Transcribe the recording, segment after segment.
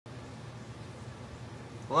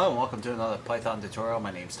Hello and welcome to another Python tutorial. My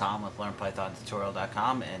name is Tom with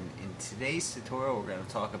LearnPythonTutorial.com, and in today's tutorial we're going to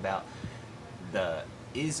talk about the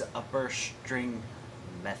Isupper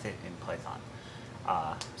method in Python.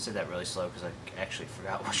 Said that really slow because I actually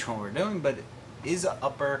forgot which one we're doing, but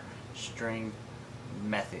Isupper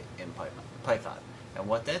method in Python. And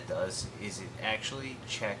what that does is it actually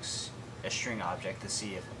checks a string object to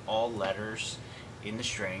see if all letters in the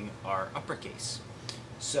string are uppercase.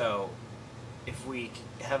 So if we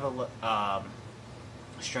have a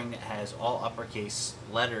string that has all uppercase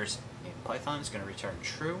letters in Python, it's going to return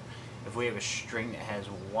true. If we have a string that has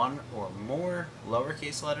one or more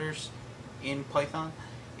lowercase letters in Python,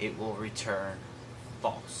 it will return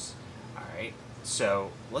false. Alright,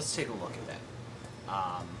 so let's take a look at that.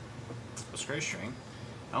 Let's create a string.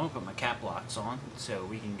 I'm going to put my cap locks on so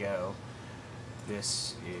we can go,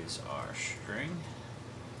 this is our string.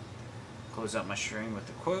 Close out my string with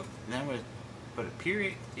the quote, and then I'm going to put a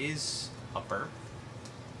period is upper,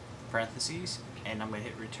 parentheses, and I'm going to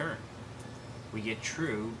hit return. We get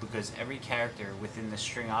true because every character within the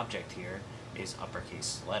string object here is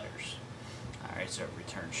uppercase letters. Alright, so it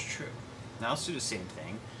returns true. Now let's do the same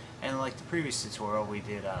thing, and like the previous tutorial we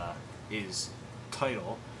did is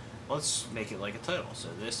title. Let's make it like a title. So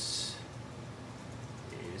this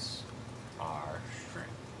is our string.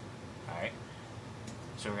 Alright,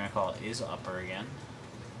 so we're going to call it isUpper again,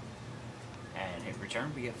 and hit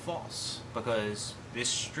return. We get false because this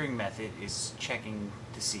string method is checking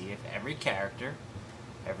to see if every character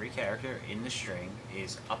in the string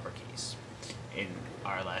is uppercase. In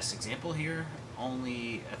our last example here,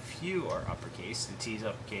 only a few are uppercase. The T is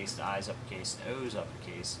uppercase, the I is uppercase, the O is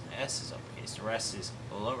uppercase, the S is uppercase, the rest is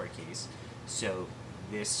lowercase, so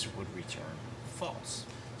this would return false.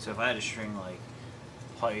 So if I had a string like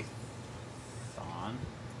Python,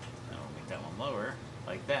 and I'll make that one lower,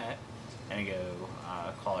 like that, and I go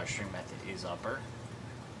call our string method isUpper,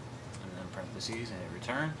 and then parentheses, and hit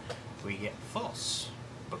return, we get false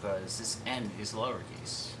because this N is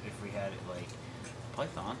lowercase. If we had it like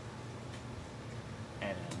Python,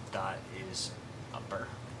 and then dot is upper,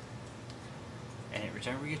 and hit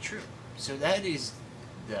return, we get true. So that is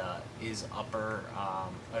the isUpper.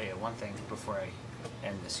 Oh yeah, one thing before I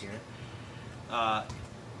end this here.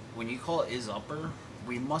 When you call it isUpper,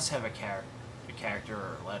 we must have a character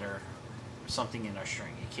or a letter, something in our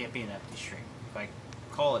string. It can't be an empty string. If I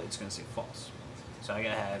call it, it's going to say false. So I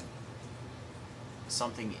gotta have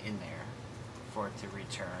something in there for it to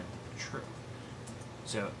return true.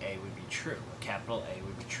 So A would be true. A capital A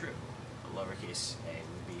would be true. A lowercase a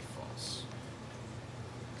would be false.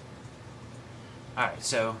 Alright,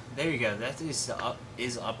 so there you go. That is the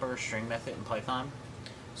isUpper string method in Python.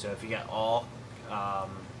 So if you got all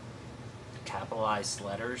capitalized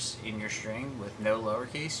letters in your string with no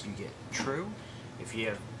lowercase, you get true. If you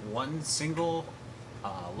have one single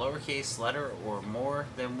lowercase letter or more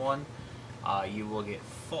than one, you will get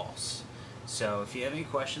false. So if you have any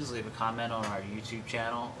questions, leave a comment on our YouTube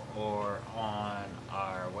channel or on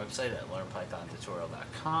our website at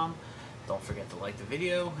LearnPythonTutorial.com. Don't forget to like the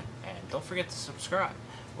video and don't forget to subscribe.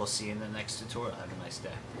 We'll see you in the next tutorial. Have a nice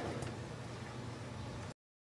day.